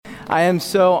I am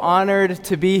so honored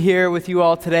to be here with you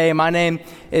all today. My name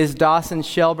is Dawson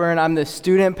Shelburne. I'm the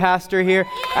student pastor here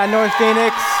at North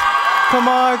Phoenix. Come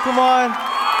on, come on.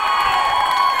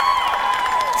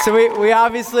 So we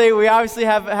obviously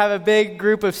have a big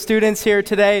group of students here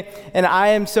today, and I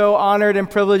am so honored and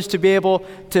privileged to be able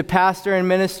to pastor and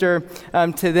minister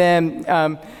to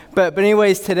them. But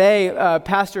anyways, today,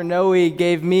 Pastor Noe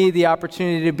gave me the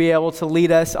opportunity to be able to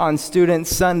lead us on Student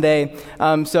Sunday.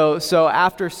 So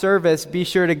after service, be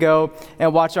sure to go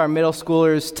and watch our middle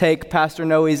schoolers take Pastor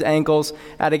Noe's ankles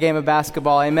at a game of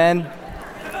basketball. Amen?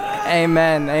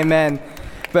 Amen, amen.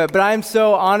 But I'm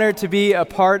so honored to be a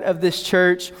part of this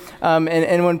church.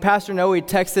 And when Pastor Noe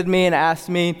texted me and asked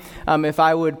me if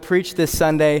I would preach this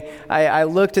Sunday, I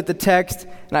looked at the text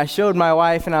and I showed my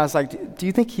wife and I was like, do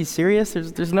you think he's serious?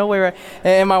 There's no way, right?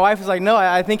 And my wife was like, no,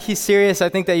 I think he's serious. I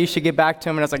think that you should get back to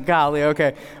him. And I was like, golly,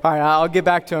 okay. All right, I'll get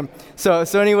back to him. So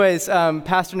anyways,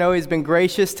 Pastor Noe has been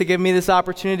gracious to give me this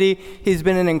opportunity. He's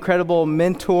been an incredible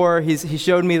mentor. He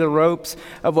showed me the ropes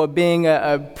of what being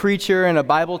a preacher and a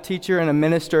Bible teacher and a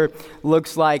minister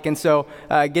looks like. And so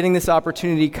getting this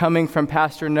opportunity coming from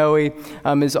Pastor Noe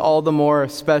is all the more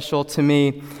special to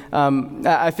me.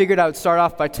 I figured I would start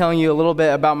off by telling you a little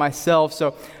bit about myself.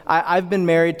 So I've been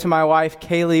married to my wife,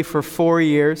 Kaylee, for 4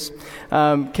 years.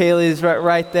 Kaylee's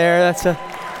right there.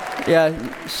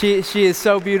 She is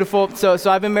so beautiful. So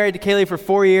I've been married to Kaylee for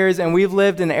 4 years, and we've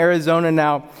lived in Arizona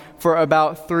now for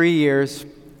about 3 years.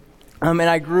 And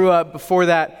I grew up before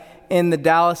that in the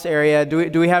Dallas area.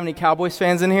 Do we have any Cowboys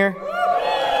fans in here?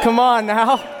 Come on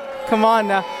now.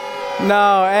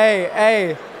 No,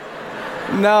 hey,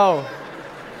 no.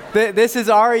 This is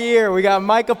our year. We got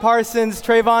Micah Parsons,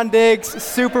 Trayvon Diggs,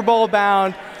 Super Bowl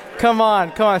bound. Come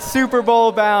on, Super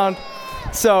Bowl bound.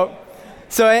 So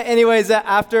anyways,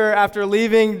 after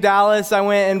leaving Dallas, I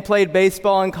went and played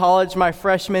baseball in college my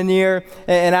freshman year.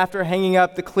 And after hanging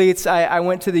up the cleats, I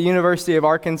went to the University of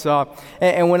Arkansas.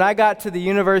 And when I got to the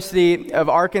University of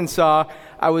Arkansas,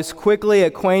 I was quickly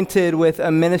acquainted with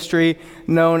a ministry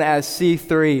known as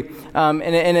C3.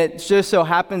 And it just so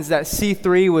happens that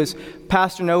C3 was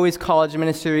Pastor Noe's college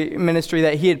ministry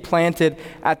that he had planted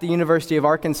at the University of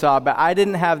Arkansas. But I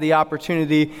didn't have the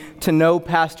opportunity to know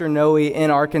Pastor Noe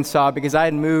in Arkansas because I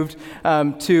had moved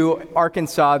to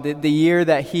Arkansas the year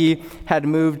that he had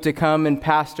moved to come and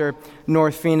pastor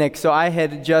North Phoenix. So I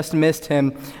had just missed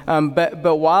him.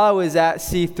 But while I was at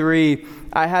C3,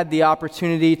 I had the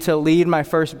opportunity to lead my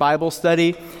first Bible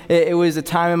study. It was a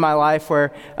time in my life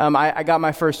where I got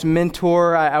my first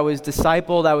mentor. I was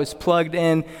discipled. I was plugged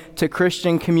in to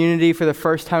Christian community for the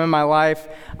first time in my life.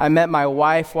 I met my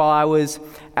wife while I was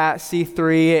at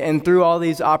C3, and through all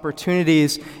these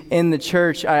opportunities in the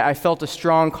church, I felt a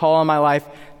strong call in my life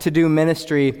to do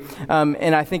ministry.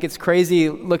 And I think it's crazy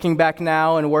looking back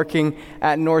now and working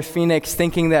at North Phoenix,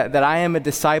 thinking that I am a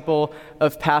disciple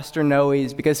of Pastor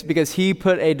Noe's because he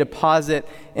put a deposit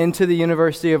into the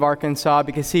University of Arkansas,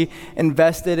 because he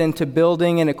invested into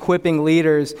building and equipping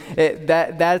leaders.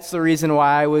 That's the reason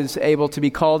why I was able to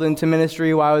be called into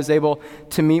ministry, why I was able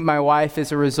to meet my wife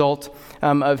as a result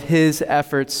of his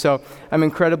efforts. So I'm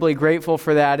incredibly grateful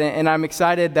for that. And I'm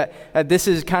excited that this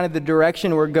is kind of the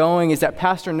direction we're going, is that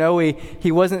Pastor Noe,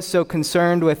 he wasn't so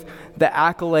concerned with the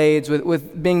accolades,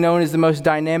 with being known as the most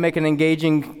dynamic and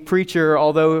engaging preacher,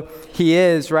 although he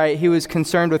is, right? He was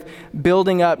concerned with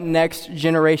building up next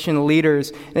generation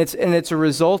leaders. And it's a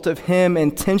result of him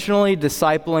intentionally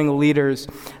discipling leaders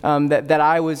that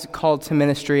I was called to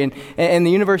ministry. And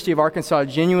the University of Arkansas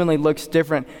genuinely looks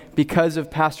different because of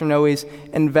Pastor Noe's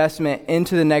investment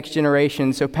into the next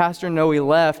generation. So Pastor Noe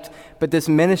left, but this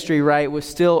ministry, right, was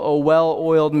still a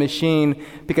well-oiled machine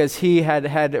because he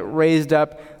had raised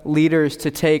up leaders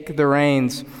to take the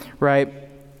reins, right?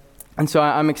 And so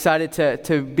I'm excited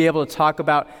to be able to talk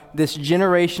about this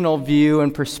generational view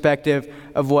and perspective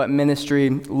of what ministry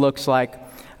looks like.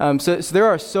 So there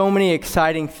are so many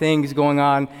exciting things going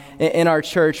on in our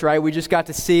church, right? We just got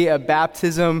to see a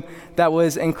baptism that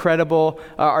was incredible.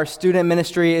 Our student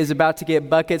ministry is about to get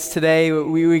buckets today.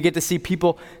 We get to see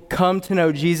people come to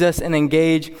know Jesus and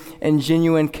engage in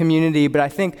genuine community. But I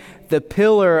think the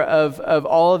pillar of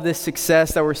all of this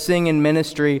success that we're seeing in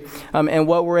ministry and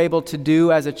what we're able to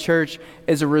do as a church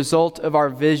is a result of our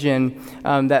vision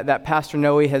that Pastor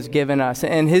Noe has given us.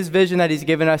 And his vision that he's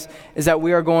given us is that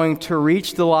we are going to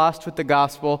reach the lost with the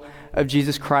gospel of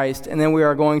Jesus Christ. And then we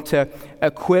are going to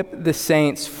equip the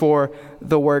saints for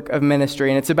the work of ministry.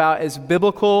 And it's about as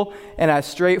biblical and as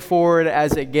straightforward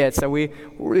as it gets. So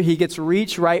he gets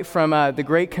reach right from the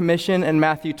Great Commission in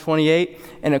Matthew 28,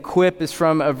 and equip is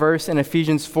from a verse in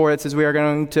Ephesians 4 that says we are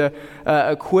going to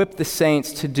equip the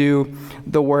saints to do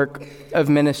the work of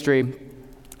ministry.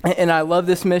 And I love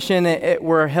this mission.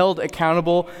 We're held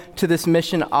accountable to this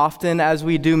mission often as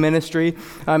we do ministry.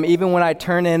 Even when I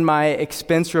turn in my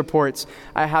expense reports,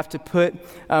 I have to put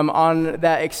on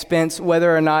that expense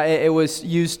whether or not it was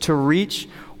used to reach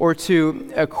or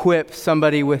to equip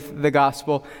somebody with the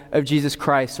gospel of Jesus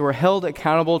Christ. So we're held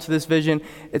accountable to this vision.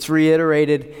 It's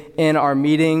reiterated in our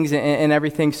meetings and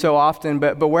everything so often.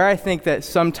 But where I think that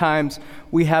sometimes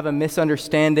we have a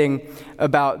misunderstanding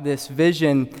about this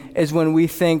vision is when we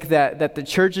think that the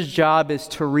church's job is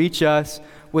to reach us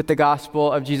with the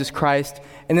gospel of Jesus Christ,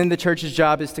 and then the church's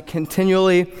job is to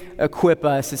continually equip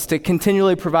us. It's to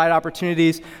continually provide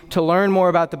opportunities to learn more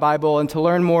about the Bible and to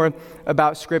learn more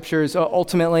about scriptures,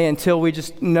 ultimately until we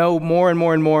just know more and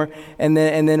more and more, and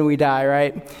then we die,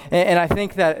 right? And I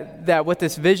think that what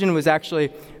this vision was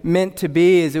actually meant to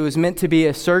be is it was meant to be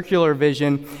a circular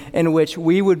vision in which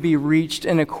we would be reached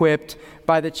and equipped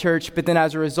by the church, but then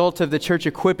as a result of the church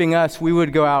equipping us, we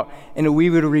would go out and we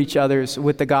would reach others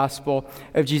with the gospel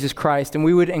of Jesus Christ, and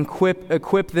we would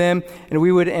equip them, and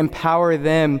we would empower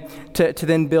them to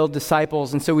then build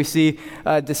disciples. And so we see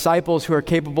disciples who are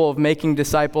capable of making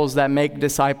disciples that make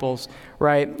disciples,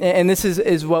 right? And this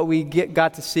is what we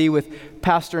got to see with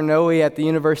Pastor Noe at the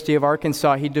University of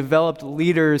Arkansas. He developed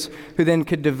leaders who then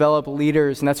could develop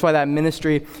leaders, and that's why that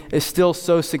ministry is still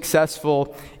so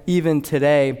successful even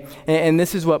today. And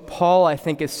this is what Paul, I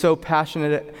think, is so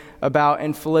passionate about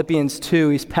in Philippians 2.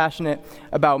 He's passionate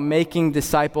about making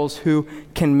disciples who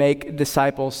can make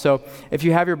disciples. So if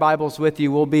you have your Bibles with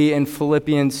you, we'll be in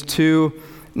Philippians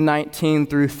 2:19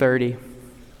 through 30.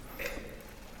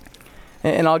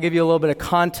 And I'll give you a little bit of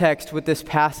context with this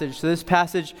passage. So this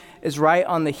passage is right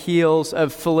on the heels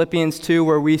of Philippians 2,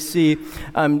 where we see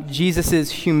Jesus'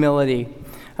 humility.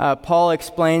 Paul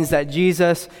explains that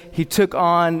Jesus, he took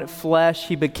on flesh,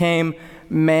 he became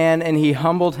man, and he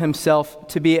humbled himself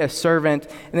to be a servant,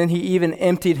 and then he even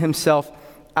emptied himself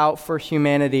out for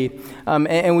humanity.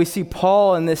 And we see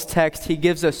Paul in this text, he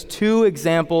gives us two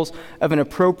examples of an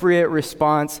appropriate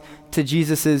response to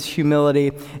Jesus'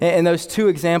 humility. And those two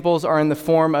examples are in the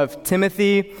form of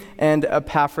Timothy and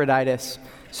Epaphroditus.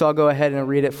 So I'll go ahead and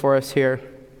read it for us here.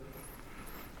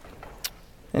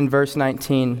 In verse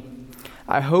 19,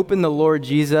 I hope in the Lord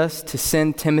Jesus to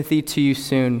send Timothy to you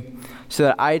soon, so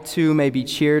that I too may be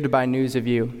cheered by news of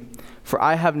you. For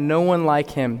I have no one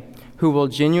like him who will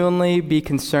genuinely be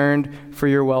concerned for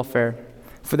your welfare.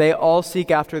 For they all seek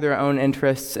after their own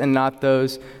interests and not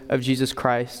those of Jesus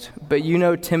Christ. But you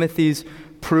know Timothy's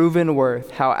proven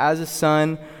worth, how as a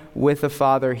son with a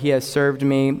father he has served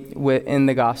me in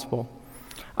the gospel.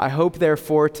 I hope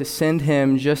therefore to send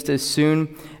him just as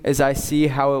soon as I see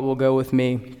how it will go with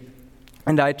me.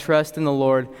 And I trust in the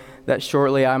Lord that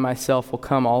shortly I myself will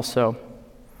come also.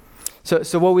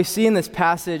 So what we see in this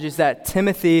passage is that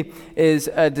Timothy is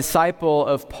a disciple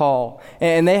of Paul.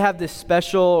 And they have this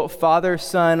special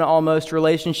father-son almost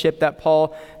relationship that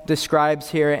Paul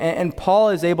describes here. And Paul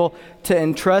is able to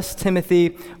entrust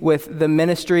Timothy with the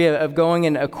ministry of going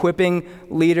and equipping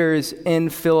leaders in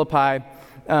Philippi.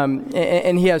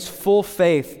 And he has full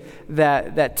faith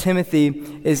that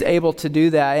Timothy is able to do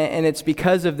that. And it's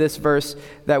because of this verse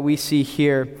that we see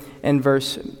here in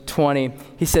verse 20.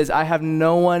 He says, I have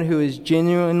no one who is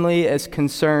genuinely as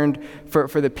concerned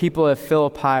for the people of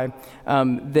Philippi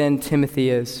than Timothy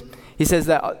is. He says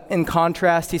that in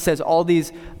contrast, he says all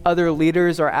these other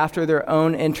leaders are after their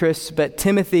own interests, but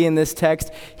Timothy in this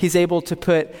text, he's able to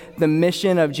put the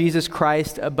mission of Jesus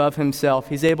Christ above himself.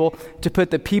 He's able to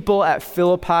put the people at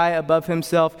Philippi above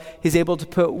himself. He's able to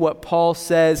put what Paul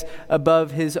says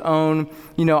above his own,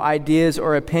 ideas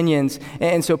or opinions.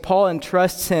 And so Paul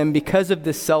entrusts him because of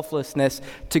this selflessness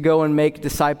to go and make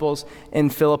disciples in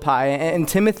Philippi. And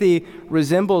Timothy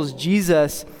resembles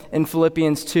Jesus in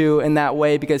Philippians 2 in that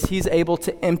way because he's able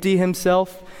to empty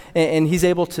himself and he's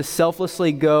able to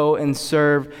selflessly go and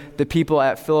serve the people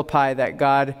at Philippi that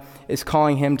God is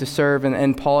calling him to serve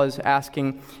and Paul is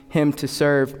asking him to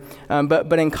serve.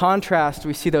 But in contrast,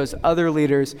 we see those other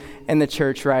leaders in the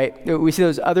church, right? We see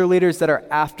those other leaders that are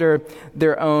after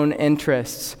their own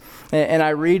interests. And I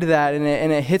read that, and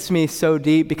it hits me so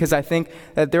deep, because I think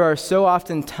that there are so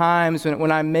often times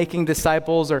when I'm making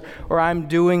disciples or I'm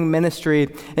doing ministry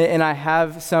and I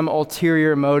have some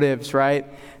ulterior motives, right?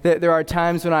 That there are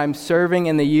times when I'm serving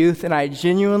in the youth and I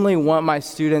genuinely want my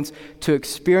students to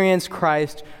experience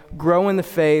Christ, grow in the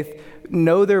faith,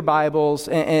 know their Bibles,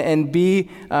 and be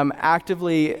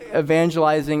actively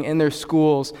evangelizing in their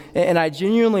schools. And I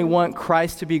genuinely want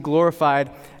Christ to be glorified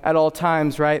at all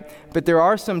times, right? But there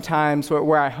are some times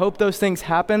where I hope those things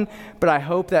happen, but I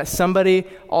hope that somebody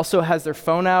also has their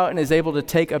phone out and is able to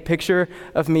take a picture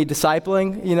of me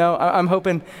discipling. You know, I'm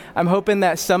hoping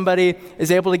that somebody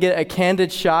is able to get a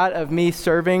candid shot of me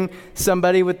serving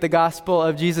somebody with the gospel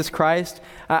of Jesus Christ.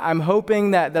 I'm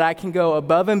hoping that I can go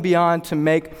above and beyond to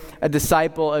make a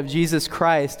disciple of Jesus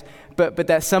Christ, but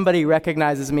that somebody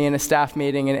recognizes me in a staff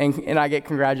meeting and I get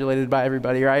congratulated by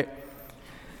everybody, right?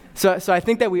 So I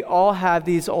think that we all have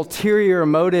these ulterior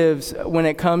motives when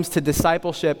it comes to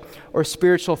discipleship or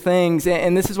spiritual things.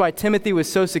 And this is why Timothy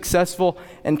was so successful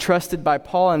and trusted by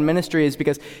Paul in ministry, is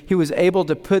because he was able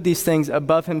to put these things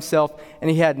above himself and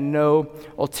he had no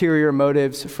ulterior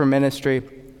motives for ministry.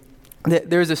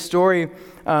 There's a story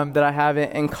that I have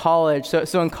in college.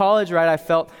 So in college, right, I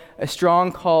felt a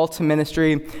strong call to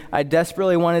ministry. I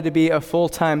desperately wanted to be a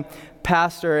full-time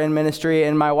pastor in ministry,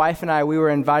 and my wife and I, we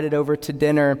were invited over to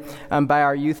dinner by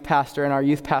our youth pastor and our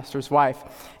youth pastor's wife.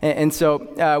 And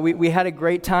so we had a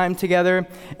great time together,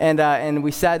 and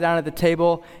we sat down at the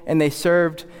table, and they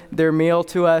served their meal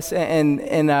to us, and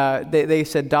they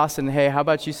said, "Dawson, hey, how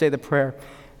about you say the prayer?"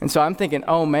 And so I'm thinking,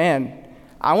 oh man,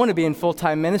 I want to be in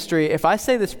full-time ministry. If I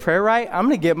say this prayer right, I'm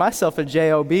going to get myself a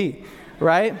job,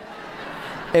 right?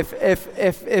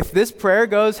 If this prayer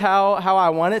goes how I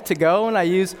want it to go, and I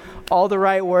use all the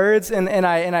right words, and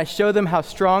I show them how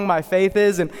strong my faith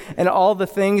is and all the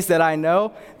things that I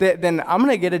know, then I'm going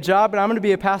to get a job and I'm going to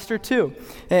be a pastor too.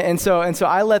 And so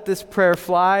I let this prayer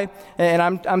fly, and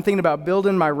I'm thinking about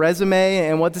building my resume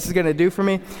and what this is going to do for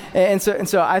me. And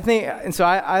so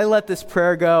I let this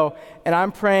prayer go, and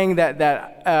I'm praying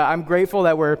that I'm grateful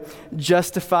that we're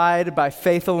justified by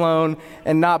faith alone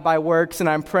and not by works. And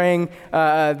I'm praying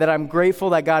that I'm grateful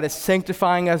that God is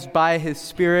sanctifying us by His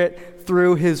Spirit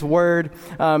through His Word.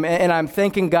 And I'm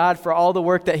thanking God for all the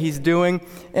work that He's doing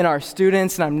in our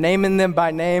students, and I'm naming them by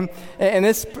name. And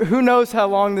this, who knows how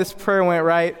long this prayer went,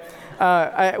 right?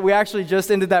 We actually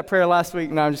just ended that prayer last week.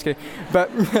 No, I'm just kidding.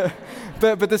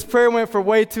 But this prayer went for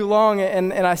way too long,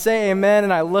 and I say amen,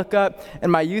 and I look up,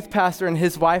 and my youth pastor and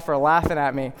his wife are laughing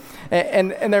at me.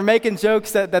 And they're making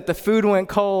jokes that the food went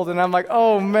cold, and I'm like,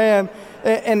 oh man.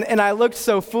 And I looked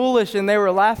so foolish, and they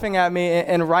were laughing at me,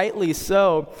 and rightly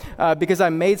so, because I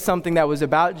made something that was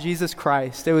about Jesus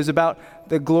Christ. It was about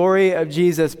the glory of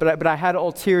Jesus, but I had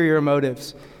ulterior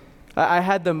motives. I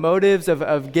had the motives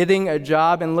of getting a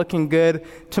job and looking good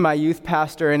to my youth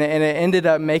pastor, and it ended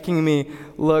up making me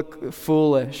look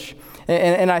foolish.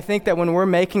 And I think that when we're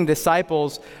making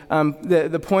disciples,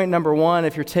 the point number one,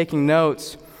 if you're taking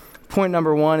notes, point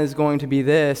number one is going to be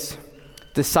this: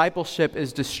 discipleship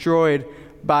is destroyed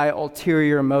by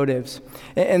ulterior motives.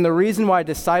 And the reason why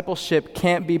discipleship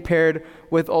can't be paired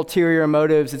with ulterior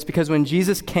motives, it's because when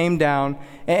Jesus came down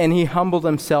and He humbled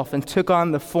Himself and took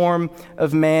on the form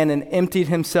of man and emptied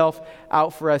Himself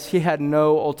out for us, He had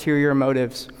no ulterior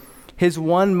motives. His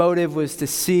one motive was to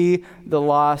see the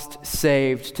lost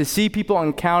saved, to see people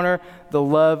encounter the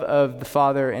love of the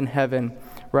Father in heaven,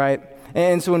 right?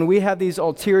 And so when we have these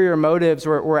ulterior motives,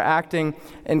 we're acting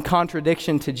in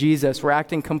contradiction to Jesus. We're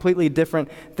acting completely different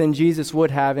than Jesus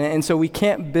would have. And so we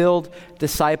can't build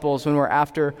disciples when we're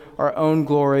after our own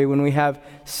glory, when we have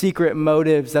secret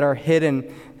motives that are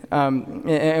hidden,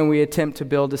 and we attempt to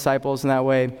build disciples in that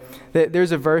way.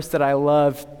 There's a verse that I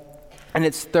love, and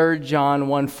it's 3 John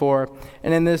 1:4.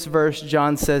 And in this verse,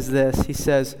 John says this. He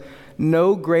says,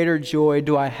 "No greater joy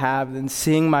do I have than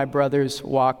seeing my brothers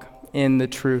walk in the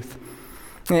truth."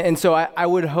 And so I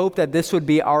would hope that this would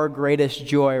be our greatest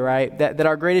joy, right? That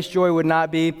our greatest joy would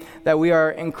not be that we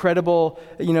are incredible,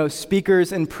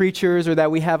 speakers and preachers, or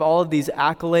that we have all of these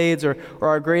accolades, or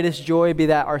our greatest joy be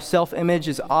that our self-image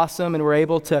is awesome and we're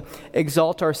able to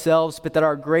exalt ourselves, but that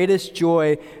our greatest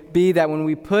joy be that when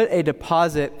we put a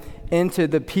deposit into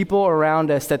the people around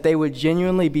us, that they would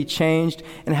genuinely be changed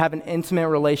and have an intimate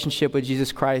relationship with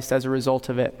Jesus Christ as a result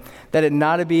of it. That it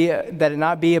not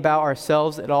be about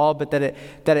ourselves at all, but that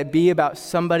it be about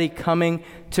somebody coming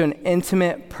to an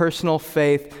intimate, personal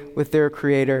faith with their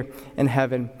Creator in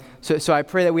heaven. So I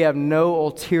pray that we have no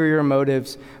ulterior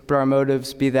motives, but our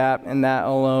motives be that and that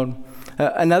alone.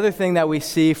 Another thing that we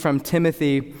see from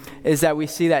Timothy is that we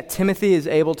see that Timothy is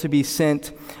able to be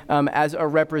sent as a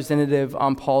representative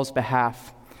on Paul's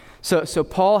behalf. So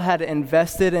Paul had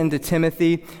invested into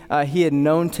Timothy. He had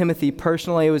known Timothy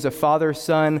personally. It was a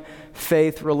father-son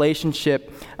faith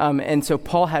relationship. And so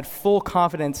Paul had full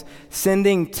confidence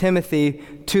sending Timothy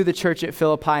to the church at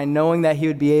Philippi, knowing that he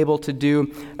would be able to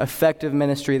do effective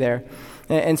ministry there.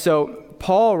 And so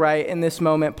Paul, right, in this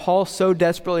moment, Paul so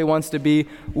desperately wants to be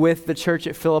with the church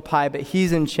at Philippi, but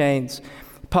he's in chains.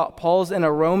 Paul's in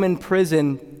a Roman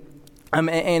prison,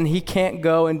 and he can't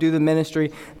go and do the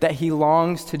ministry that he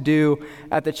longs to do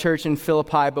at the church in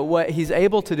Philippi. But what he's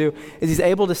able to do is he's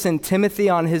able to send Timothy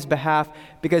on his behalf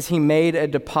because he made a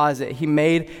deposit. He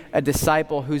made a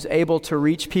disciple who's able to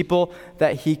reach people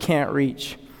that he can't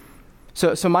reach.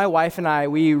 So my wife and I,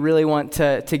 we really want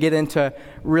to get into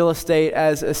real estate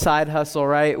as a side hustle,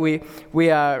 right? We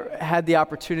had the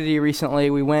opportunity recently.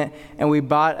 We went and we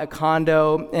bought a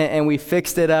condo and we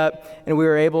fixed it up and we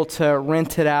were able to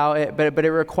rent it out. But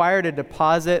it required a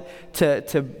deposit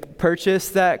to purchase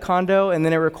that condo, and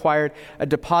then it required a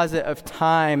deposit of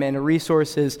time and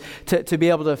resources to be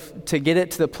able to get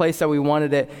it to the place that we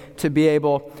wanted it to be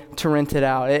able to rent it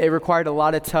out. It required a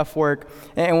lot of tough work.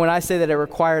 And when I say that it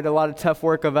required a lot of tough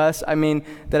work of us, I mean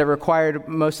that it required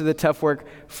most of the tough work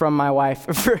from my wife.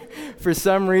 For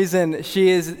some reason, she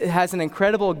has an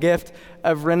incredible gift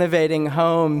of renovating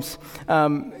homes.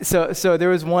 So there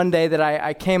was one day that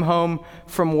I came home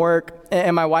from work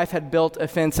and my wife had built a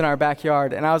fence in our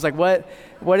backyard. And I was like,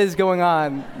 what is going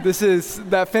on?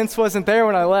 That fence wasn't there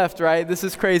when I left, right? This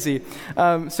is crazy.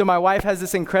 So my wife has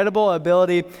this incredible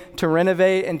ability to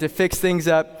renovate and to fix things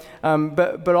up.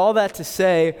 But all that to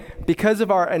say, because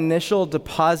of our initial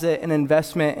deposit and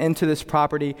investment into this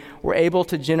property, we're able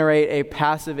to generate a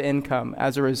passive income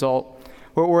as a result.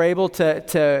 We're able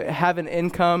to have an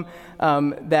income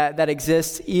that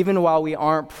exists even while we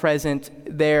aren't present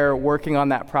there working on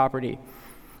that property.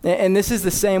 And this is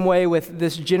the same way with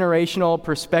this generational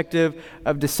perspective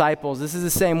of disciples. This is the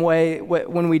same way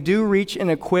when we do reach and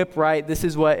equip right, this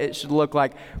is what it should look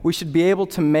like. We should be able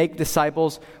to make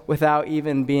disciples without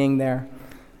even being there.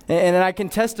 And I can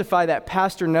testify that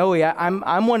Pastor Noe,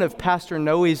 I'm one of Pastor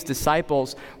Noe's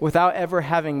disciples without ever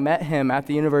having met him at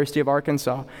the University of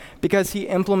Arkansas, because he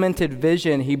implemented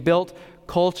vision, he built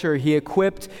culture, he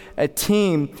equipped a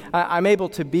team. I'm able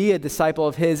to be a disciple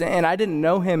of his, and I didn't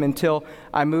know him until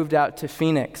I moved out to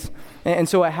Phoenix. And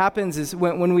so what happens is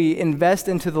when we invest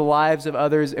into the lives of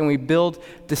others and we build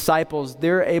disciples,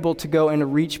 they're able to go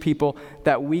and reach people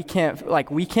that we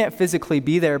can't physically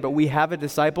be there, but we have a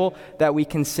disciple that we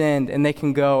can send and they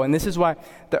can go. And this is why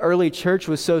the early church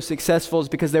was so successful, is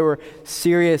because they were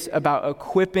serious about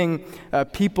equipping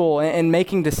people and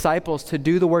making disciples to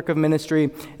do the work of ministry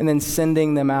and then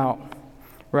sending them out,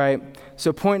 right?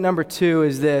 So point number 2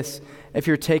 is this, if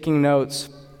you're taking notes.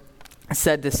 It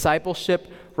said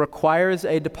discipleship requires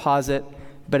a deposit,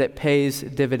 but it pays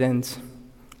dividends.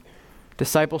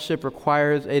 Discipleship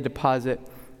requires a deposit,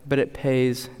 but it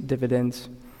pays dividends.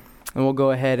 And we'll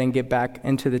go ahead and get back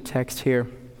into the text here.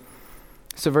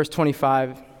 So verse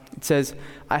 25, it says,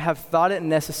 I have thought it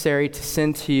necessary to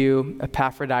send to you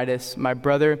Epaphroditus, my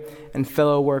brother and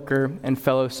fellow worker and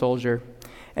fellow soldier,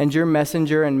 and your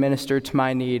messenger and minister to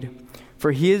my need.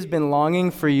 For he has been longing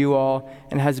for you all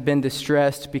and has been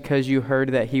distressed because you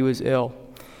heard that he was ill.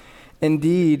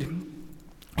 Indeed,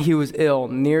 he was ill,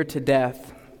 near to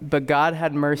death, but God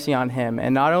had mercy on him,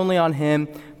 and not only on him,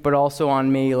 but also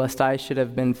on me, lest I should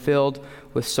have been filled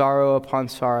with sorrow upon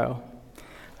sorrow.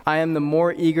 I am the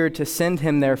more eager to send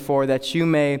him, therefore, that you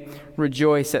may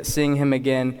rejoice at seeing him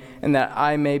again, and that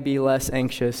I may be less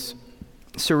anxious.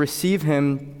 So receive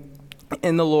him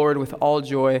in the Lord with all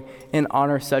joy and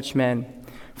honor such men.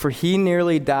 For he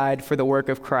nearly died for the work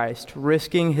of Christ,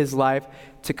 risking his life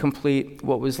to complete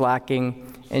what was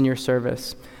lacking in your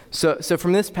service. So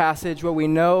from this passage, what we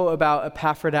know about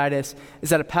Epaphroditus is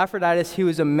that Epaphroditus, he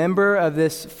was a member of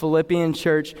this Philippian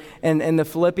church, and the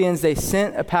Philippians, they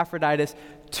sent Epaphroditus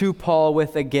to Paul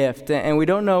with a gift. And we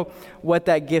don't know what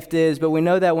that gift is, but we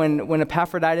know that when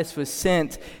Epaphroditus was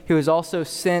sent, he was also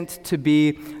sent to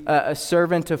be a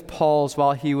servant of Paul's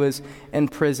while he was in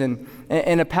prison.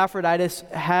 And Epaphroditus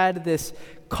had this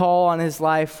call on his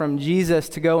life from Jesus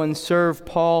to go and serve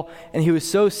Paul, and he was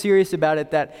so serious about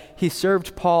it that he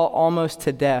served Paul almost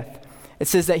to death. It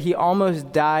says that he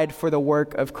almost died for the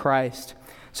work of Christ.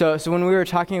 So when we were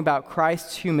talking about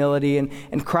Christ's humility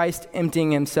and Christ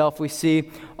emptying himself, we see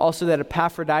also that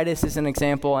Epaphroditus is an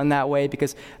example in that way,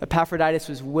 because Epaphroditus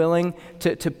was willing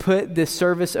to put the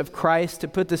service of Christ, to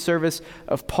put the service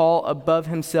of Paul above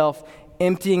himself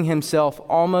emptying himself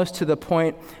almost to the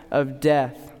point of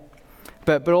death.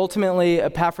 But ultimately,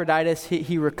 Epaphroditus,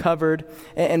 he recovered,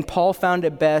 and Paul found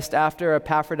it best after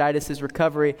Epaphroditus'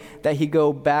 recovery that he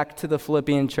go back to the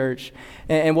Philippian church.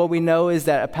 And what we know is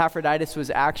that Epaphroditus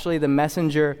was actually the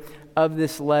messenger of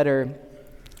this letter,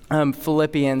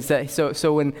 Philippians.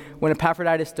 So when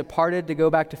Epaphroditus departed to go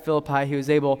back to Philippi, he was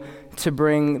able to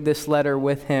bring this letter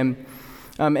with him.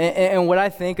 And what I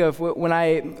think of when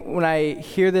I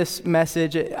hear this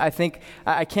message, I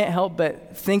can't help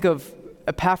but think of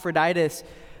Epaphroditus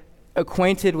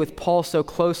acquainted with Paul so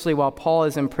closely while Paul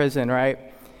is in prison, right?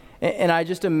 And I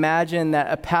just imagine that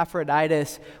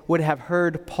Epaphroditus would have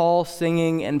heard Paul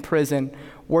singing in prison,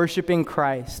 worshiping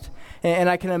Christ. And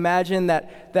I can imagine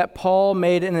that Paul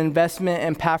made an investment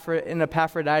in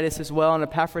Epaphroditus as well. And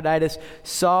Epaphroditus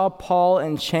saw Paul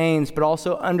in chains, but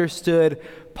also understood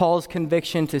Paul's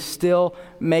conviction to still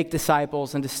make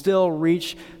disciples and to still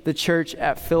reach the church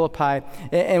at Philippi.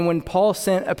 And when Paul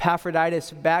sent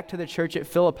Epaphroditus back to the church at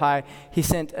Philippi, he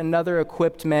sent another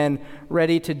equipped man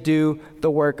ready to do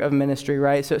the work of ministry,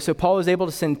 right? So Paul was able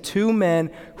to send two men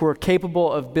who were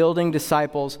capable of building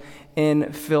disciples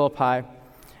in Philippi.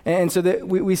 And so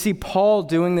we see Paul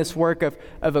doing this work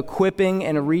of equipping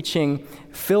and reaching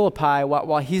Philippi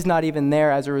while he's not even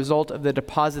there as a result of the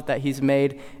deposit that he's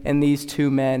made in these two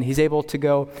men. He's able to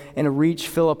go and reach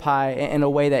Philippi in a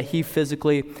way that he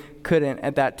physically couldn't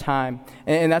at that time.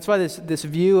 And that's why this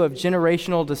view of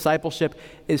generational discipleship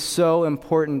is so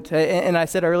important. And I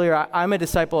said earlier, I'm a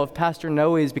disciple of Pastor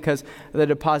Noe's because of the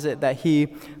deposit that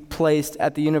he placed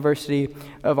at the University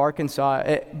of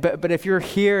Arkansas. But if you're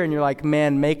here and you're like,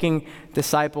 man, making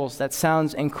disciples, that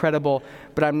sounds incredible,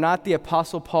 but I'm not the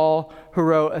Apostle Paul who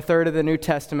wrote a third of the New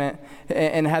Testament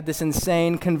and had this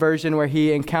insane conversion where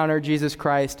he encountered Jesus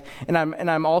Christ. And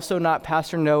I'm also not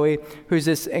Pastor Noe, who's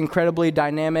this incredibly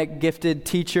dynamic, gifted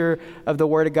teacher of the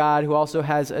Word of God who also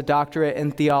has a doctorate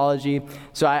in theology.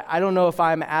 So I don't know if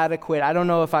I'm adequate. I don't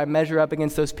know if I measure up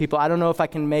against those people. I don't know if I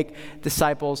can make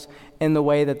disciples in the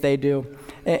way that they do.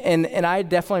 And I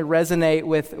definitely resonate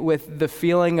with the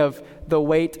feeling of the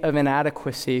weight of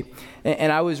inadequacy.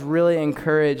 And I was really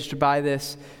encouraged by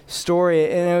this story,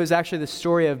 and it was actually the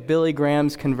story of Billy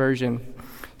Graham's conversion.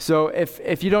 So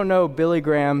if you don't know Billy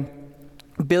Graham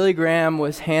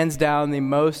was hands down the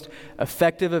most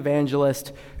effective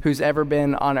evangelist who's ever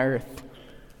been on earth,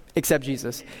 except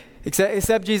Jesus.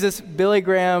 Except Jesus, Billy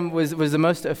Graham was the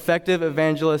most effective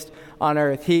evangelist on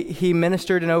earth. He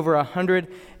ministered in over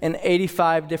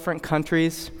 185 different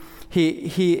countries.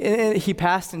 He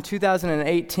passed in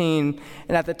 2018,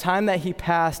 and at the time that he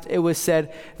passed, it was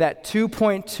said that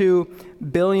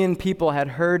 2.2 billion people had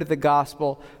heard the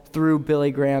gospel through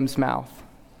Billy Graham's mouth.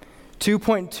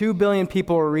 2.2 billion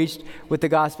people were reached with the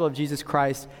gospel of Jesus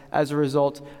Christ as a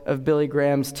result of Billy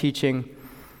Graham's teaching.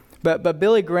 But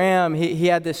Billy Graham, he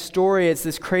had this story. It's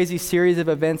this crazy series of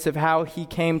events of how he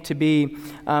came to be.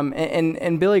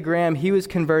 And Billy Graham, he was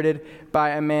converted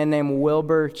by a man named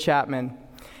Wilbur Chapman.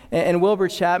 And Wilbur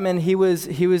Chapman, he was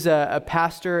a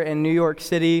pastor in New York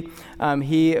City.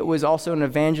 He was also an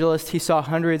evangelist. He saw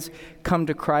hundreds come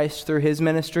to Christ through his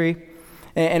ministry.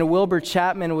 And Wilbur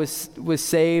Chapman was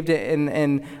saved,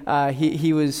 and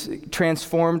he was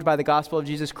transformed by the gospel of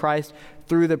Jesus Christ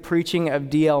through the preaching of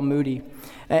D.L. Moody.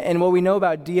 And what we know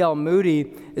about D.L.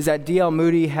 Moody is that D.L.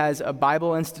 Moody has a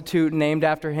Bible Institute named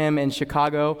after him in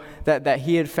Chicago that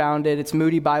he had founded. It's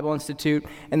Moody Bible Institute,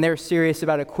 and they're serious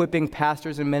about equipping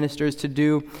pastors and ministers to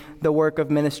do the work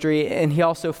of ministry. And he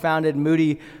also founded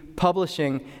Moody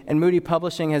Publishing, and Moody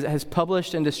Publishing has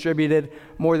published and distributed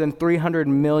more than 300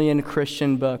 million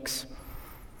Christian books.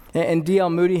 And D.L.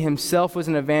 Moody himself was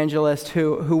an evangelist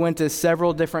who went to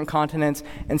several different continents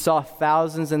and saw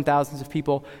thousands and thousands of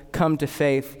people come to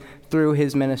faith through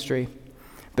his ministry.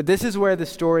 But this is where the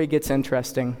story gets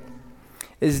interesting.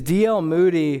 Is D.L.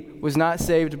 Moody was not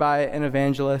saved by an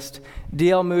evangelist.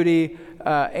 D.L. Moody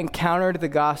encountered the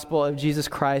gospel of Jesus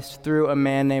Christ through a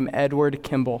man named Edward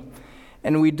Kimball.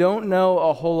 And we don't know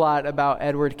a whole lot about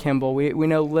Edward Kimball. We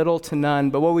know little to none.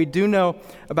 But what we do know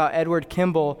about Edward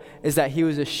Kimball is that he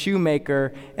was a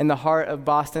shoemaker in the heart of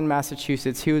Boston,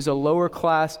 Massachusetts. He was a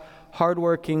lower-class,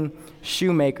 hardworking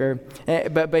shoemaker.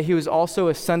 But he was also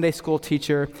a Sunday school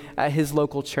teacher at his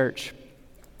local church.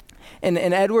 And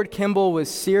Edward Kimball was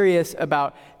serious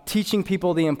about teaching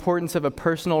people the importance of a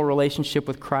personal relationship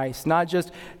with Christ. Not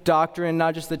just doctrine,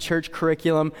 not just the church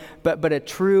curriculum, but a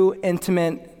true,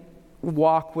 intimate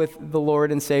walk with the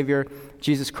Lord and Savior,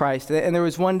 Jesus Christ. And there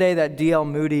was one day that D.L.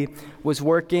 Moody was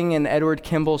working in Edward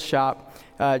Kimball's shop.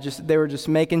 They were just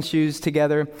making shoes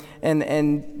together, and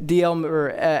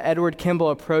Edward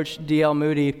Kimball approached D.L.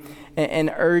 Moody,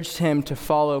 and urged him to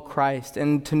follow Christ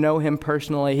and to know him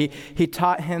personally. He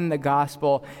taught him the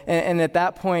gospel. And at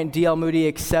that point, D.L. Moody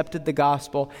accepted the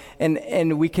gospel.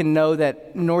 And we can know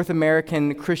that North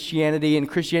American Christianity and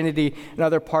Christianity in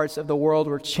other parts of the world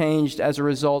were changed as a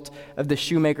result of the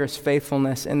shoemaker's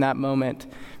faithfulness in that moment.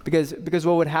 Because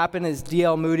what would happen is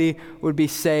D.L. Moody would be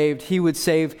saved. He would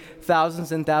save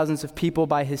thousands and thousands of people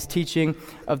by his teaching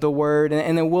of the word.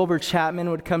 And then Wilbur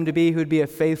Chapman would come to be, who would be a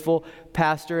faithful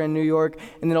pastor in New York,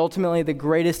 and then ultimately the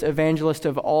greatest evangelist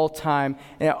of all time.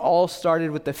 And it all started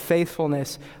with the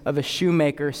faithfulness of a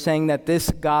shoemaker saying that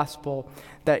this gospel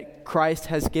that Christ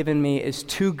has given me is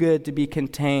too good to be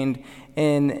contained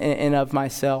in and of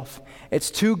myself. It's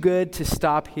too good to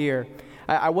stop here.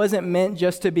 I wasn't meant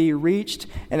just to be reached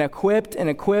and equipped and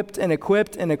equipped and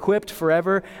equipped and equipped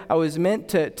forever. I was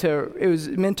meant it was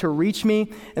meant to reach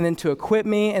me and then to equip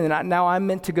me, and then now I'm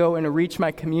meant to go and reach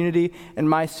my community and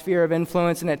my sphere of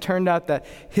influence. And it turned out that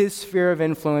his sphere of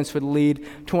influence would lead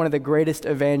to one of the greatest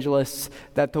evangelists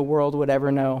that the world would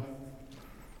ever know.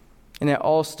 And it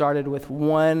all started with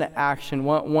one action,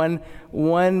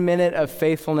 one minute of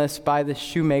faithfulness by the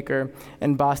shoemaker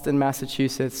in Boston,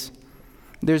 Massachusetts.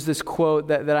 There's this quote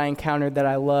that I encountered that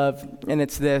I love, and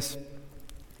it's this: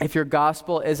 if your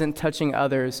gospel isn't touching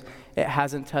others, it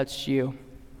hasn't touched you.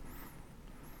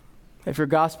 If your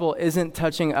gospel isn't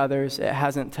touching others, it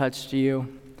hasn't touched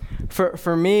you.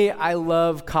 For me, I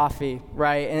love coffee,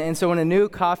 right? And so when a new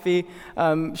coffee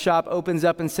shop opens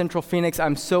up in Central Phoenix,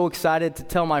 I'm so excited to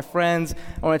tell my friends.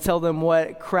 I want to tell them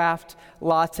what craft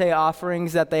latte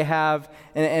offerings that they have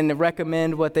and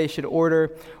recommend what they should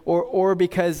order. Or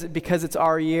because it's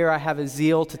our year, I have a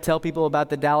zeal to tell people about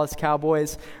the Dallas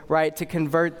Cowboys, right? To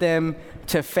convert them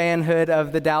to fanhood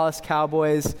of the Dallas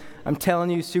Cowboys. I'm telling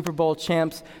you, Super Bowl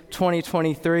champs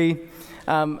 2023.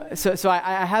 So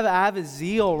I have a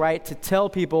zeal, right, to tell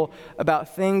people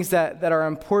about things that are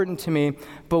important to me.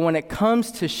 But when it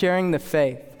comes to sharing the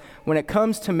faith, when it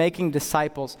comes to making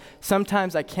disciples,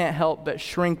 sometimes I can't help but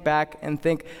shrink back and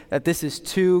think that this is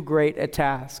too great a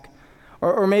task.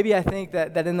 Or maybe I think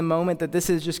that in the moment that this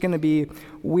is just going to be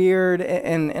weird,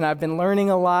 and I've been learning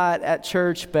a lot at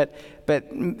church, but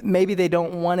maybe they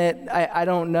don't want it. I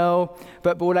don't know.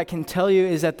 But what I can tell you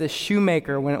is that the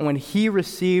shoemaker, when he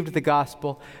received the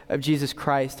gospel of Jesus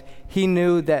Christ, he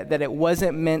knew that it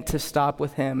wasn't meant to stop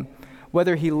with him.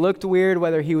 Whether he looked weird,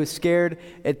 whether he was scared,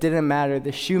 it didn't matter.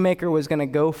 The shoemaker was going to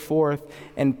go forth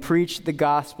and preach the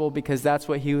gospel because that's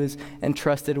what he was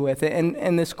entrusted with.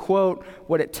 And this quote,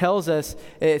 what it tells us,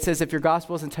 it says, if your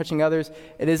gospel isn't touching others,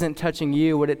 it isn't touching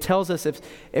you. What it tells us,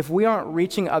 if we aren't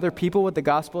reaching other people with the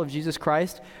gospel of Jesus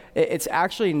Christ, it's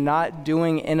actually not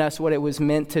doing in us what it was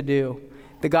meant to do.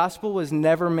 The gospel was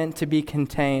never meant to be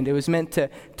contained. It was meant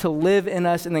to live in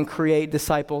us and then create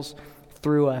disciples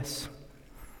through us.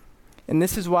 And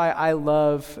this is why I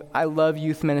love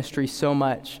youth ministry so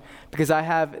much, because I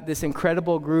have this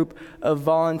incredible group of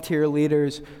volunteer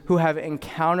leaders who have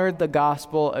encountered the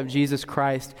gospel of Jesus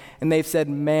Christ, and they've said,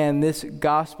 man, this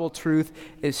gospel truth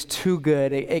is too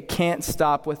good. It can't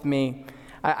stop with me.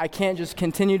 I can't just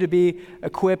continue to be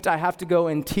equipped. I have to go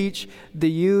and teach the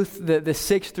youth, the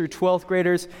 6th through 12th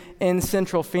graders in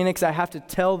Central Phoenix. I have to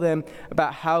tell them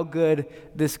about how good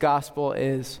this gospel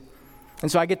is.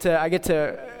 And so I get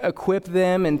to equip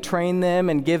them and train them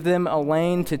and give them a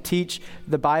lane to teach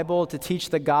the Bible, to teach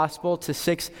the gospel to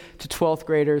 6th to 12th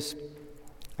graders.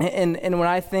 And when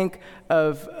I think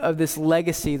of this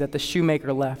legacy that the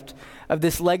shoemaker left, of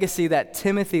this legacy that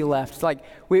Timothy left, it's like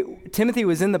Timothy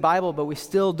was in the Bible, but we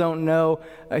still don't know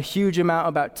a huge amount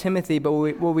about Timothy. But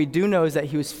what we do know is that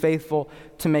he was faithful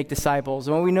to make disciples.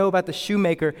 And what we know about the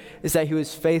shoemaker is that he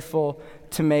was faithful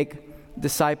to make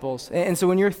disciples. And so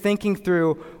when you're thinking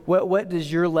through what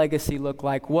does your legacy look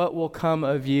like, what will come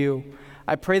of you,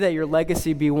 I pray that your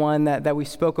legacy be one that we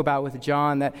spoke about with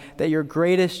John, that your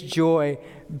greatest joy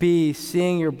be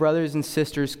seeing your brothers and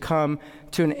sisters come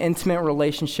to an intimate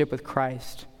relationship with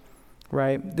Christ,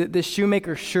 right? The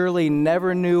shoemaker surely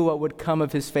never knew what would come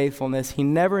of his faithfulness. He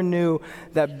never knew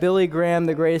that Billy Graham,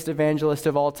 the greatest evangelist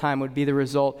of all time, would be the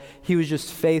result. He was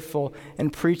just faithful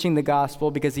in preaching the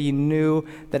gospel because he knew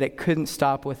that it couldn't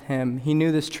stop with him. He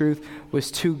knew this truth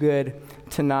was too good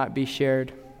to not be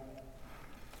shared.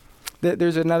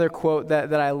 There's another quote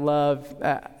that I love.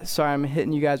 Sorry, I'm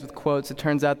hitting you guys with quotes. It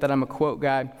turns out that I'm a quote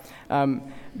guy.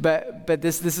 But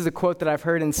this is a quote that I've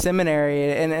heard in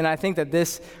seminary, and I think that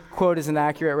this quote is an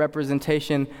accurate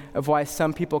representation of why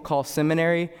some people call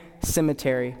seminary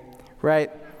cemetery,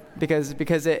 right? Because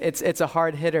it's a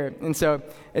hard hitter. And so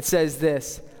it says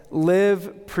this: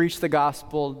 live, preach the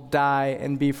gospel, die,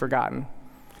 and be forgotten.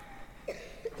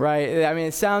 right? I mean,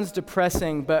 it sounds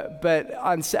depressing, but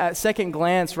at second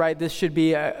glance, right, this should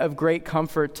be of great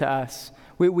comfort to us.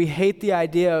 We hate the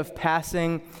idea of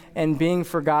passing and being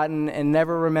forgotten and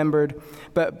never remembered,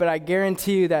 but I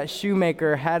guarantee you that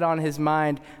Shoemaker had on his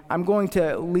mind, I'm going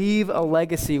to leave a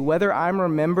legacy, whether I'm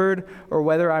remembered or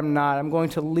whether I'm not. I'm going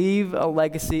to leave a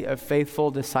legacy of faithful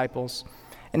disciples.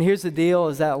 And here's the deal,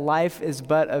 is that life is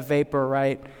but a vapor,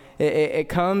 right? It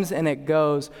comes and it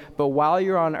goes, but while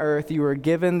you're on earth, you are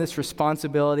given this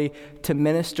responsibility to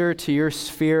minister to your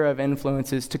sphere of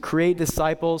influences, to create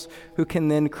disciples who can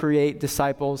then create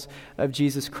disciples of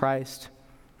Jesus Christ.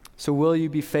 So will you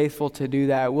be faithful to do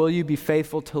that? Will you be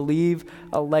faithful to leave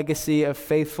a legacy of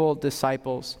faithful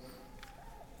disciples?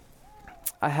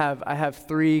 I have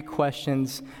 3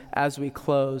 questions as we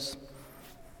close.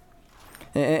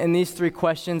 And these 3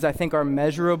 questions, I think, are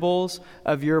measurables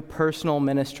of your personal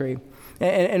ministry.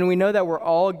 And we know that we're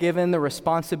all given the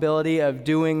responsibility of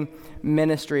doing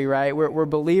ministry, right? We're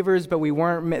believers, but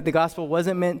the gospel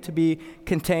wasn't meant to be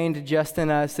contained just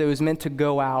in us. It was meant to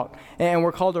go out. And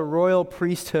we're called a royal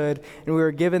priesthood, and we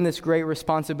were given this great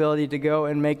responsibility to go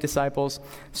and make disciples.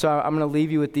 So I'm going to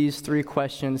leave you with these 3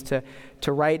 questions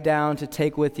to write down, to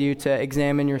take with you, to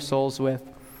examine your souls with.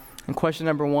 And question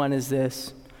number 1 is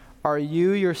this: are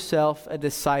you yourself a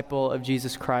disciple of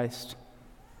Jesus Christ?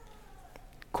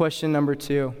 Question number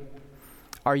 2,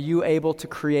 are you able to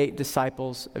create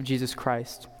disciples of Jesus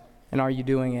Christ? And are you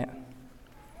doing it?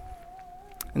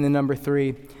 And then number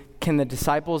 3, can the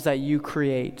disciples that you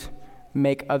create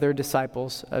make other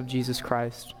disciples of Jesus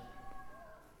Christ?